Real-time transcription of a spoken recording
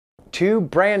two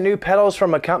brand new pedals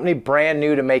from a company brand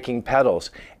new to making pedals.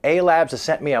 ALABS has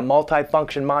sent me a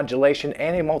multifunction modulation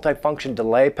and a multifunction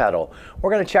delay pedal.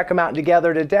 We're going to check them out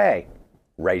together today,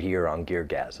 right here on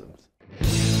GearGasms.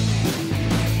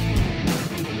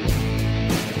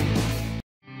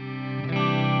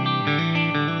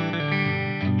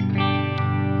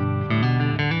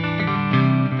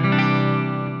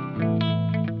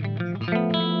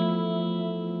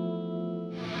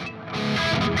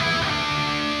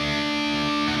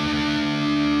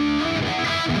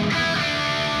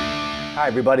 Hi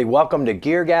everybody, welcome to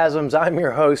GearGasms. I'm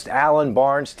your host, Alan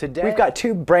Barnes. Today we've got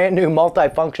two brand new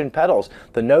multifunction pedals,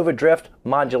 the NovaDrift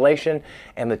Modulation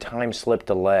and the TimeSlip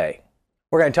Delay.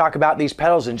 We're going to talk about these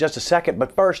pedals in just a second,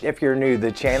 but first, if you're new to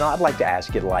the channel, I'd like to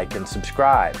ask you to like and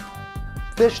subscribe.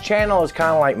 This channel is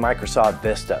kind of like Microsoft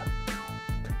Vista.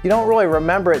 You don't really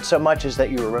remember it so much as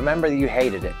that you remember that you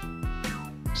hated it.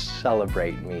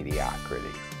 Celebrate mediocrity.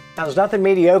 Now, there's nothing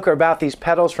mediocre about these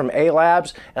pedals from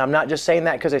ALABS, and I'm not just saying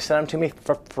that because they sent them to me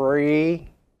for free.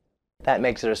 That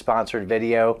makes it a sponsored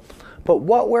video. But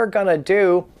what we're going to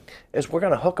do is we're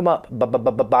going to hook them up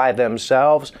by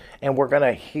themselves, and we're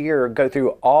going to go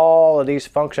through all of these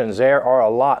functions. There are a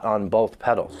lot on both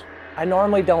pedals. I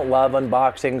normally don't love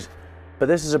unboxings, but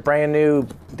this is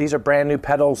these are brand new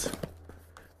pedals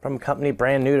from a company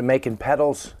brand new to making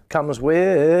pedals. Comes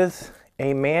with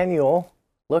a manual.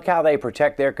 Look how they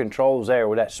protect their controls there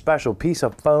with that special piece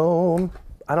of foam.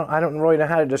 I don't really know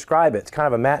how to describe it. It's kind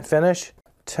of a matte finish.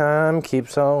 Time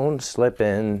keeps on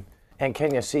slipping. And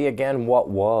can you see again what?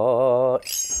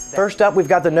 First up, we've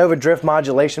got the NovaDrift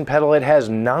Modulation pedal. It has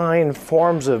 9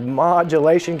 forms of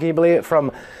modulation. Can you believe it? From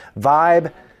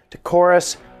vibe to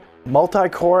chorus,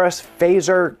 multi-chorus,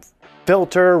 phaser,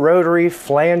 filter, rotary,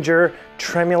 flanger,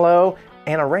 tremolo,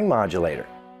 and a ring modulator.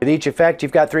 With each effect,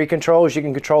 you've got 3 controls. You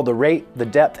can control the rate, the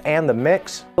depth, and the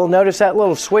mix. You'll notice that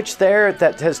little switch there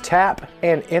that says tap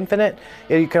and infinite.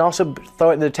 You can also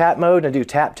throw it into tap mode and do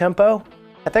tap tempo.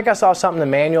 I think I saw something in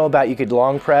the manual about you could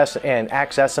long press and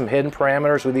access some hidden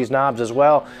parameters with these knobs as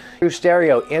well. True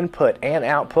stereo input and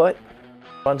output.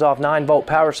 Runs off 9-volt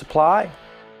power supply.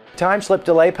 TimeSlip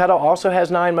delay pedal also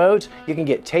has 9 modes. You can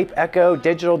get tape echo,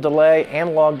 digital delay,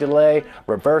 analog delay,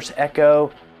 reverse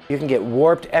echo. You can get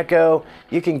warped echo,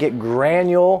 you can get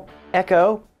granule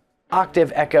echo,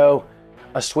 octave echo,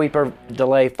 a sweeper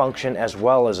delay function, as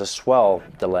well as a swell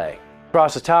delay.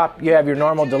 Across the top, you have your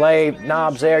normal delay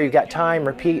knobs there. You've got time,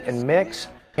 repeat, and mix.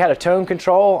 You had a tone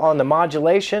control on the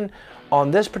modulation.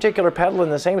 On this particular pedal in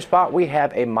the same spot, we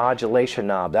have a modulation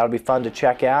knob. That'll be fun to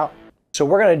check out. So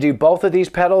we're going to do both of these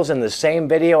pedals in the same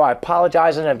video. I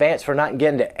apologize in advance for not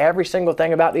getting to every single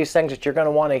thing about these things that you're going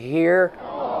to want to hear.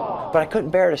 But I couldn't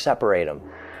bear to separate them.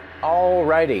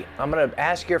 Alrighty, I'm gonna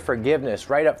ask your forgiveness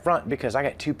right up front because I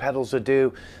got 2 pedals to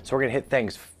do, so we're gonna hit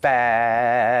things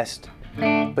fast.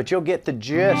 But you'll get the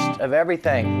gist of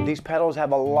everything. These pedals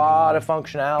have a lot of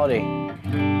functionality.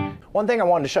 One thing I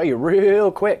wanted to show you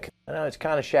real quick. I know it's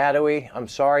kind of shadowy, I'm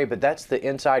sorry, but that's the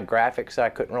inside graphics that I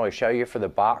couldn't really show you for the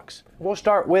box. We'll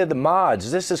start with the mods.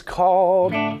 This is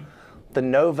called the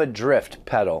NovaDrift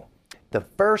pedal. The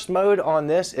first mode on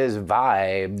this is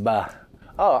Vibe.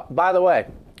 Oh, by the way,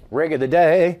 rig of the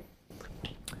day,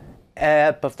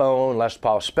 Epiphone Les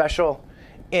Paul Special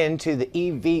into the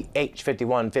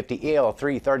EVH5150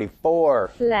 EL334.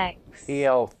 Flex.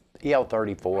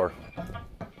 EL34.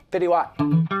 50 watt.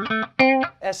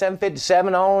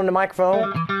 SM57 on the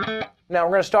microphone. Now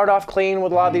we're going to start off clean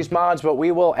with a lot of these mods, but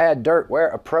we will add dirt where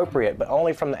appropriate, but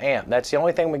only from the amp. That's the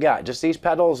only thing we got. Just these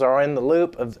pedals are in the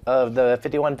loop of the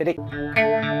 5150.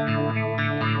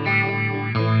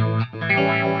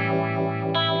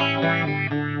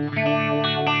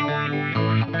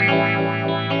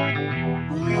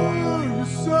 You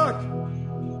suck!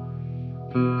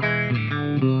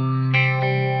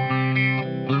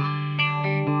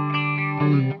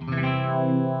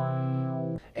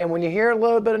 And when you hear a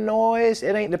little bit of noise,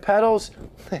 it ain't the pedals,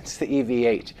 it's the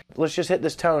EVH. Let's just hit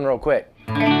this tone real quick.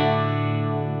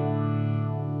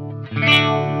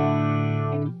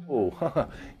 Ooh,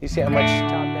 you see how much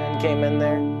top end came in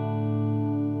there?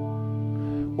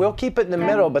 We'll keep it in the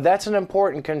middle, but that's an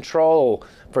important control,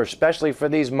 especially for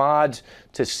these mods,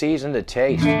 to season the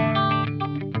taste. All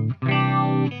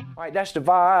right, that's the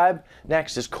vibe.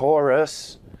 Next is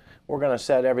chorus. We're gonna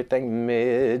set everything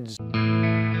mids.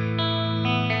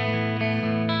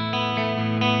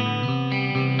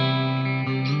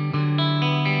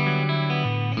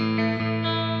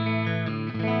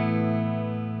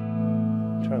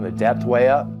 Turn the depth way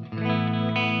up.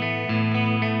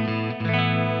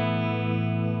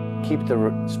 Keep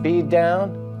the speed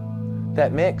down.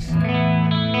 That mix.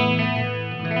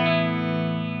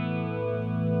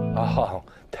 Oh,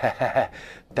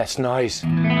 that's nice.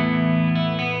 And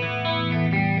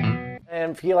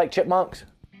if you like chipmunks,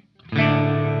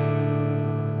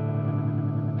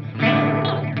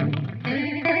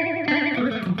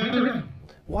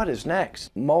 what is next?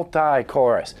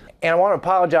 Multi-chorus. And I want to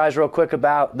apologize real quick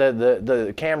about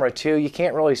the camera too. You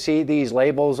can't really see these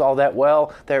labels all that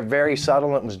well. They're very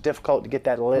subtle. It was difficult to get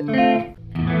that lit.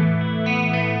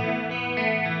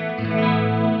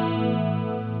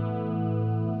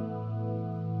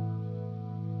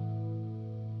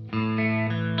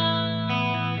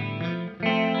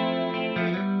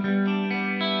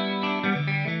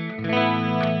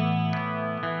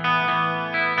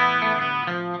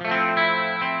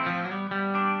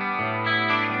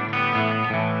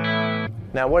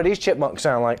 Now, what do these chipmunks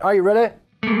sound like? Are you ready?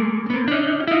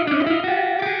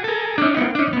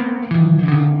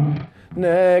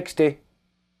 Nexty.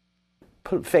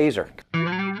 Put phaser.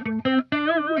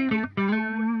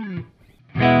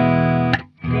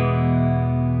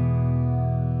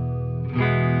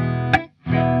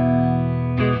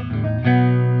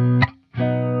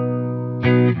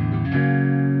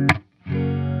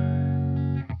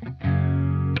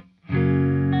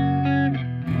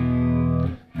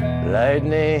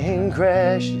 Lightning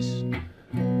crashes,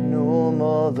 no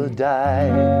mother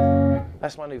died.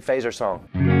 That's my new phaser song.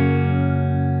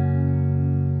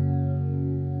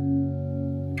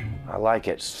 I like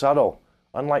it. Subtle,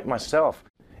 unlike myself.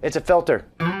 It's a filter.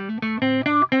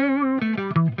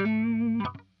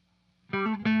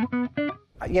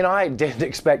 You know, I didn't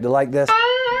expect to like this.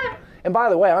 And by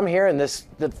the way, I'm hearing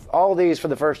all these for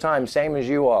the first time, same as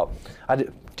you all.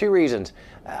 Two reasons.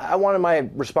 I wanted my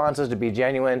responses to be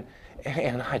genuine,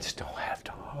 and I just don't have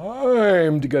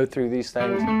time to go through these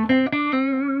things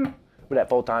with that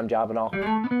full-time job and all.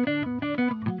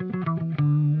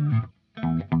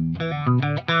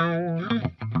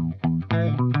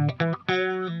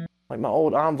 Like my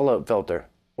old envelope filter.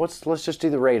 Let's just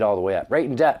do the rate all the way up. Rate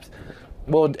and depth.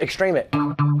 We'll extreme it.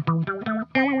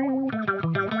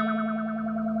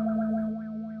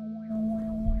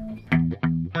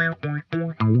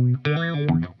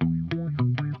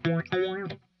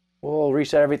 We'll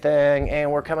reset everything,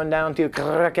 and we're coming down to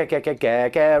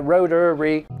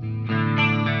rotary.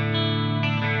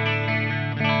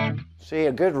 See,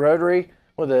 a good rotary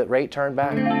with the rate turned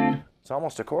back. It's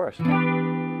almost a chorus.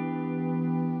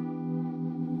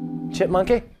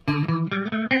 Chipmunky.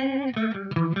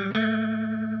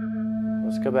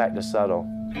 Let's go back to subtle.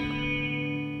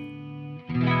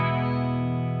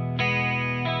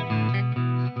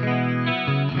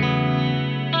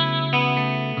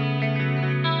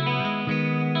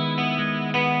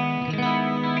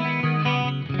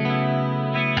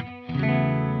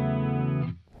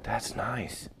 That's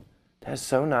nice. That's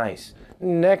so nice.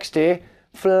 Nexty,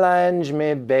 flange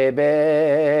me,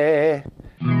 baby.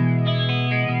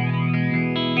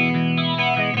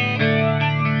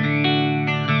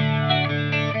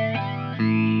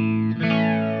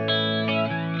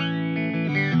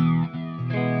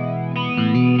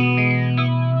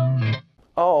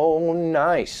 Oh,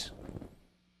 nice.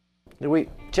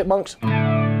 Chipmunks?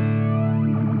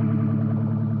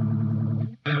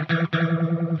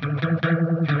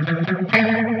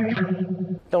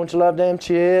 Don't you love them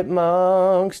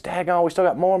chipmunks? Daggone, we still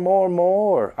got more and more and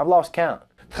more. I've lost count.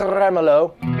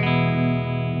 Tremolo.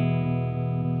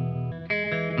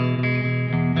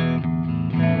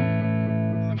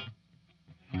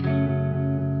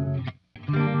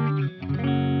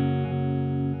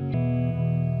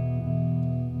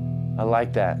 I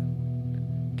like that.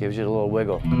 Gives you a little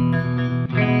wiggle.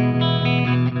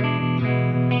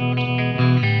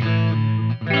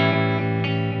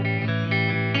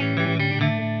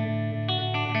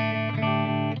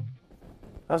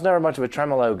 I was never much of a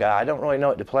tremolo guy. I don't really know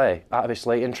what to play,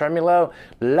 obviously. In tremolo,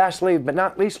 lastly but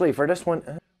not leastly for this one,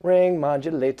 ring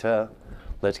modulator.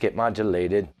 Let's get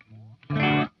modulated.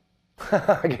 I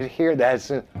can hear that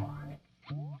soon.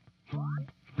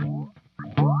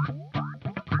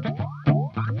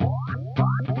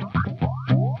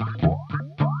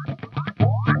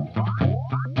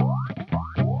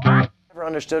 Never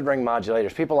understood ring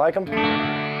modulators. People like them?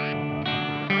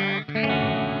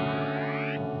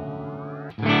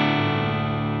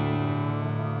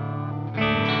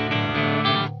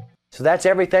 So that's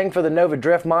everything for the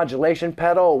NovaDrift modulation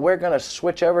pedal. We're going to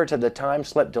switch over to the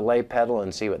TimeSlip delay pedal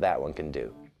and see what that one can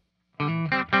do.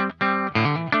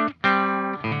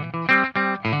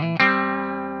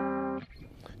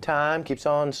 Time keeps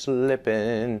on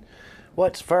slipping.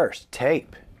 What's first?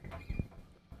 Tape.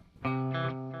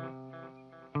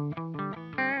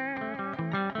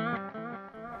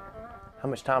 How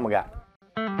much time we got?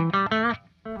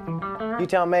 You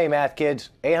tell me, math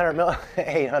kids. 800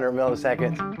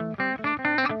 milliseconds.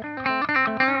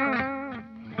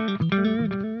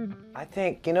 I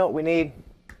think, you know what we need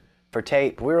for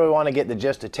tape? We really want to get the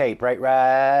gist of tape,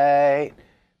 right?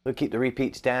 We'll keep the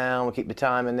repeats down, we'll keep the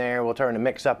time in there, we'll turn the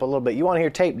mix up a little bit. You want to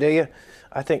hear tape, do you?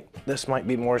 I think this might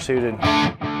be more suited.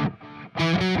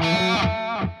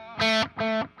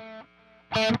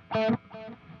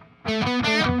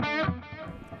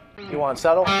 You want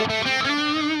subtle?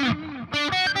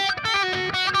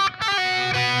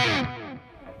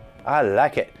 I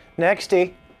like it.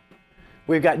 Nexty,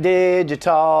 we've got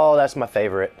digital. That's my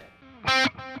favorite.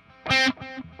 Let's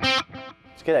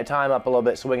get that time up a little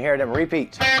bit so we can hear them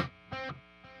repeats.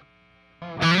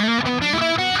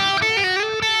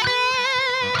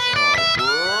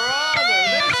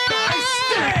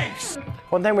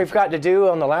 One thing we've got to do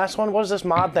on the last one, what does this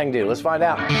mod thing do? Let's find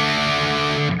out.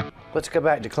 Let's go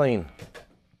back to clean.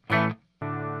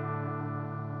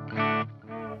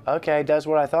 Okay, it does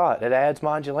what I thought. It adds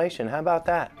modulation. How about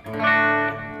that?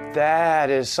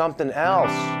 That is something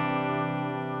else.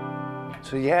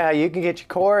 So yeah, you can get your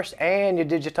chorus and your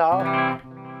digital. Let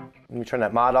me turn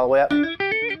that mod all the way up.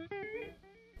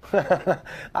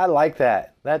 I like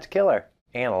that. That's killer.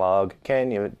 Analog.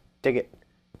 Can you dig it?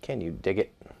 Can you dig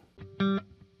it?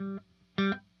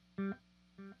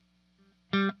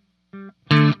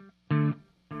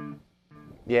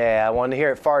 Yeah, I wanted to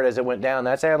hear it fart as it went down.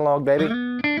 That's analog, baby.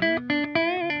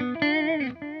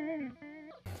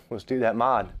 Let's do that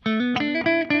mod. Oh,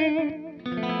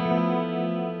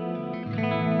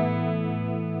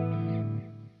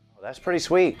 that's pretty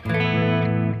sweet.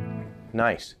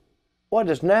 Nice. What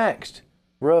is next?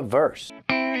 Reverse.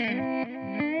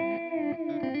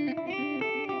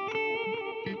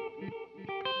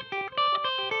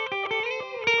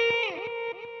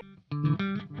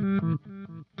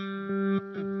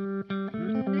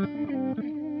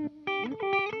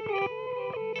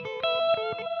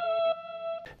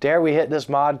 Dare we hit this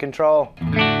mod control?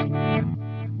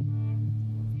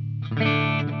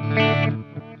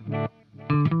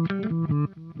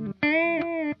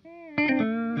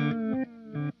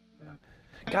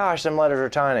 Gosh, them letters are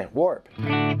tiny. Warp.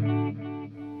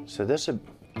 So this is,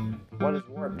 what does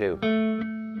warp do?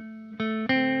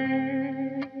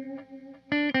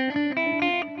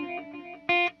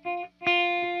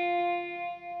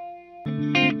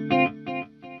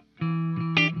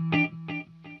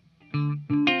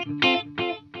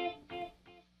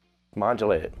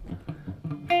 Modulate it.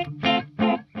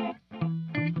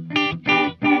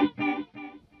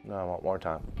 No, I want more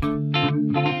time. You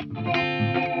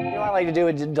know what I like to do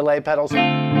with delay pedals?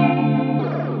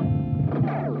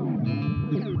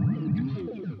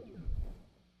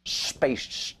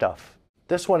 Spaced stuff.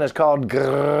 This one is called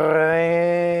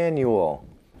Granule.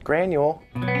 Granule.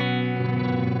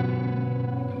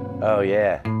 Oh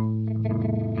yeah.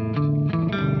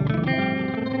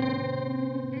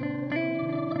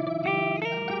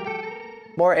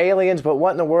 More aliens, but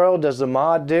what in the world does the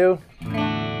mod do?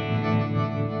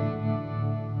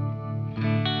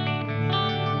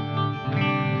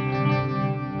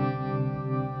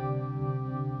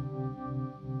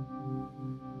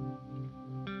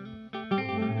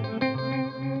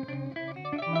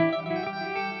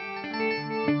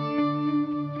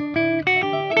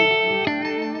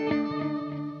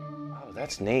 Oh,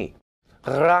 that's neat.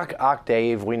 Rock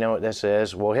octave, we know what this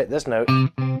is. We'll hit this note.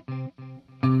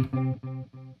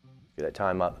 Get that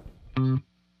time up.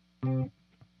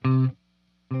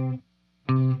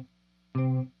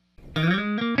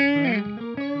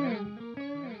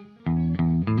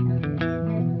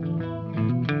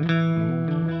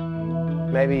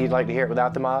 Maybe you'd like to hear it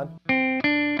without the mod?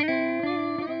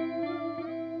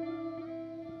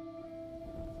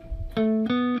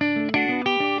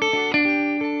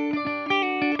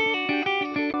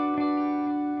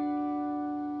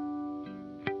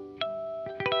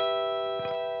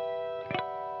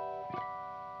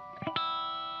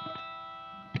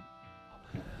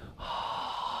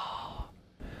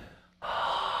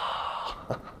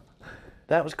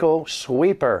 That was cool.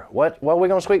 Sweeper. What are we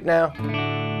gonna sweep now?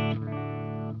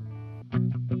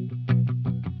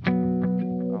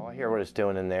 Oh, I hear what it's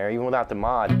doing in there, even without the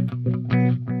mod.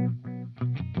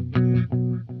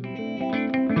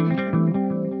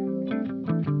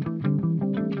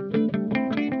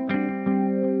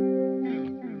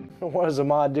 What does the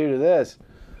mod do to this?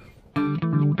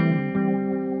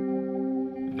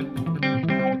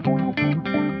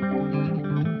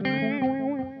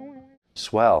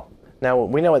 Swell. Now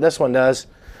we know what this one does.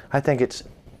 I think it's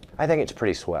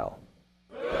pretty swell.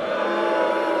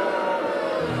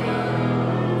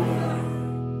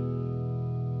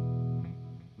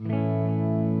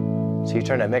 So you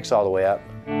turn that mix all the way up.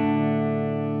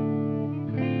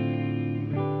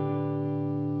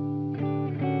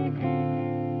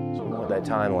 So we want that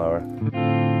time lower.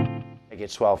 Make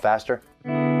it swell faster.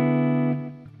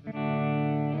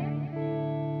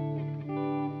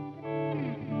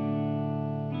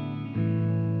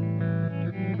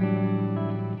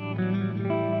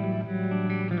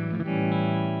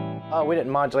 Oh, we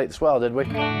didn't modulate the swell, did we?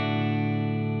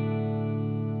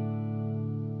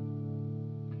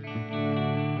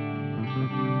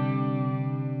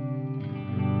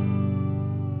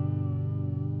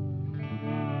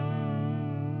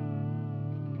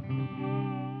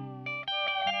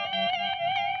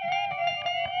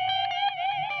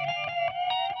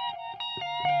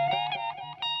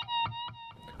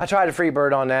 I tried a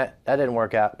Freebird on that. That didn't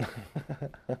work out.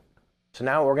 So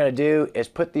now what we're going to do is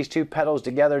put these two pedals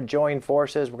together, join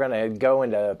forces. We're going to go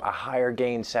into a higher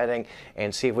gain setting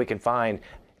and see if we can find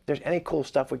if there's any cool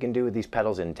stuff we can do with these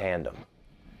pedals in tandem.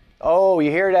 Oh,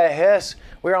 you hear that hiss?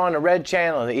 We're on the red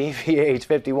channel, the EVH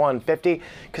 5150,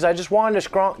 because I just wanted to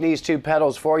scrunk these two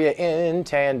pedals for you in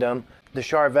tandem. The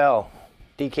Charvel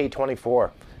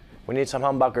DK24. We need some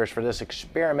humbuckers for this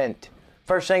experiment.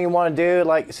 First thing you want to do,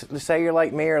 like, let's say you're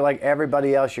like me or like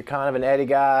everybody else, you're kind of an Eddie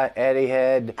guy, Eddie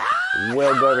head.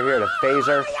 We'll go over here to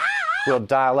phaser. We'll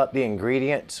dial up the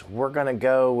ingredients. We're going to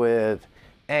go with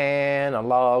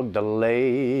analog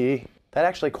delay. That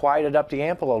actually quieted up the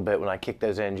amp a little bit when I kicked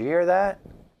those in. Did you hear that?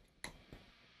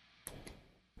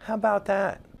 How about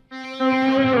that?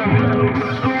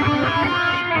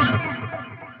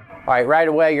 All right, right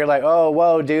away you're like, oh,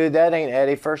 whoa, dude, that ain't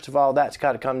Eddie. First of all, that's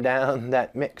got to come down.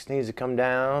 That mix needs to come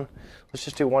down. Let's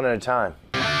just do one at a time.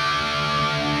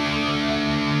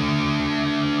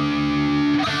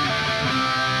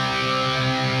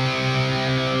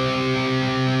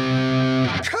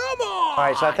 Come on! All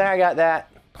right, so I think I got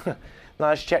that. Now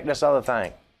let's check this other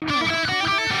thing.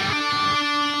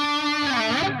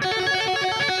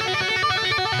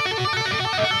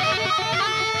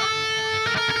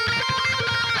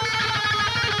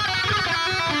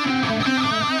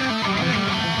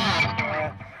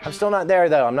 I'm still not there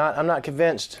though. I'm not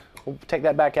convinced. We'll take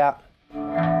that back out.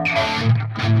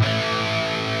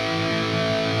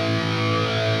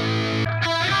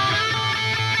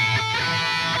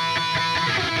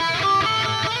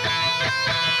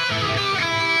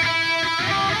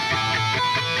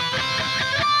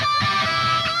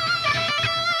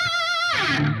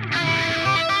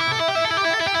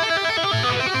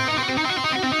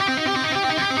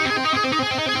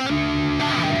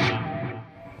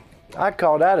 I'd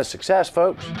call that a success,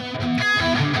 folks.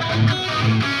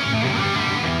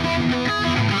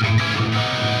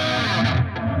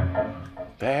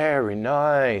 Very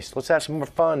nice. Let's have some more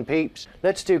fun, peeps.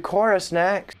 Let's do chorus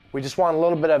next. We just want a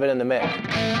little bit of it in the mix.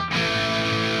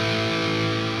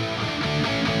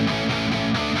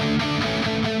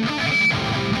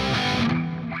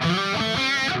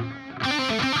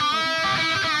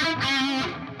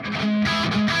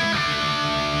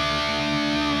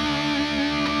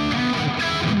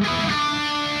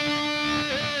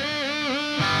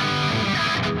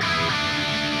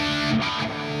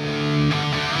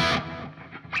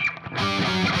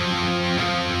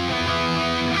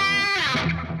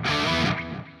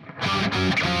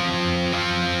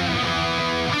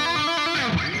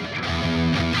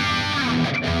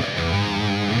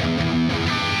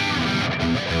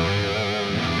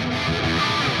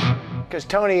 Because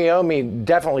Tony Iommi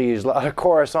definitely used a lot of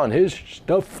chorus on his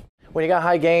stuff. When you got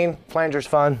high gain, flanger's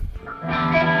fun.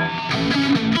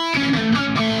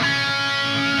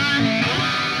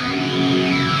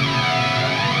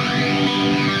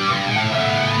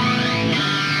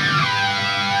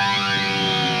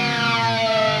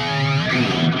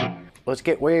 Let's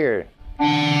get weird.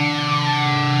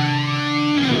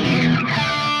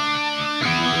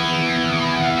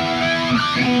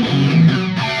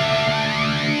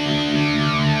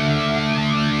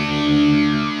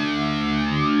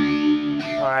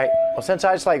 Alright, well since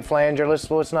I just like flanger,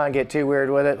 let's not get too weird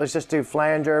with it. Let's just do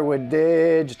flanger with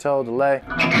digital delay.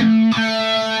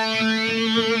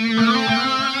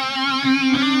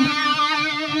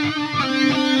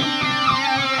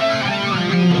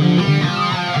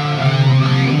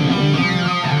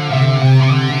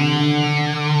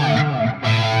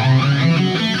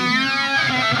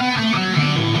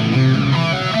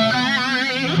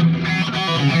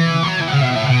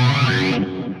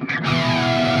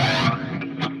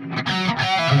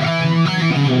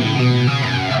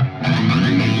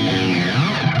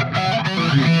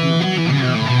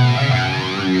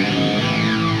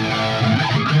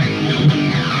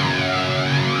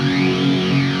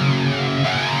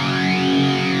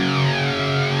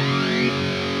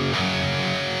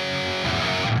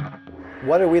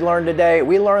 What did we learn today?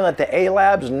 We learned that the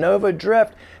ALABS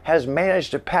NovaDrift has managed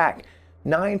to pack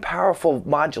 9 powerful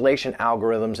modulation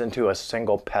algorithms into a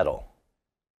single pedal.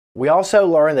 We also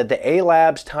learned that the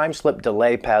ALABS TimeSlip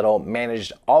delay pedal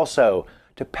managed also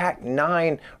to pack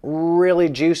 9 really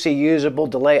juicy usable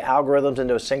delay algorithms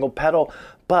into a single pedal,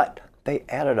 but they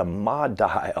added a mod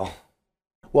dial.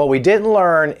 What we didn't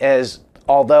learn is,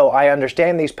 although I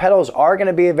understand these pedals are going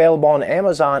to be available on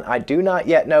Amazon, I do not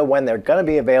yet know when they're going to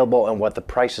be available and what the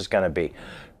price is going to be.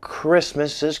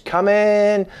 Christmas is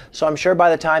coming, so I'm sure by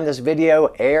the time this video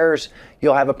airs,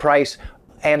 you'll have a price,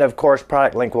 and of course,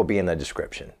 product link will be in the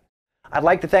description. I'd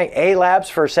like to thank ALABS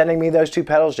for sending me those 2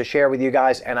 pedals to share with you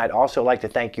guys, and I'd also like to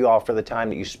thank you all for the time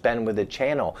that you spend with the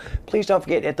channel. Please don't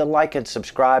forget to hit the like and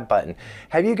subscribe button.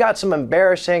 Have you got some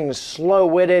embarrassing,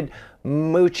 slow-witted,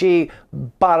 moochy,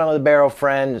 bottom-of-the-barrel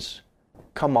friends?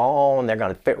 Come on, they're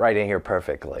going to fit right in here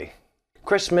perfectly.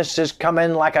 Christmas is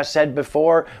coming, like I said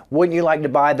before. Wouldn't you like to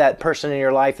buy that person in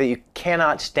your life that you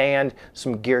cannot stand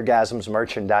some GearGasms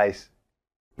merchandise?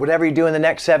 Whatever you do in the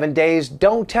next 7 days,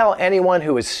 don't tell anyone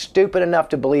who is stupid enough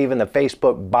to believe in the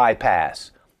Facebook bypass.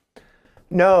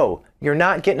 No, you're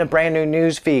not getting a brand new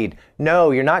news feed. No,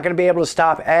 you're not going to be able to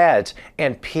stop ads.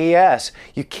 And P.S.,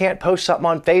 you can't post something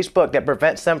on Facebook that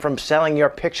prevents them from selling your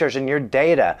pictures and your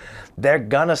data. They're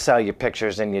gonna sell your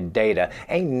pictures and your data.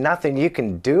 Ain't nothing you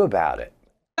can do about it.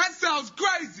 That sounds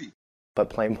crazy! But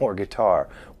play more guitar.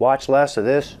 Watch less of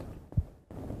this.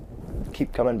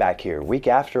 Keep coming back here week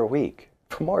after week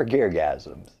for more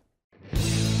GearGasms.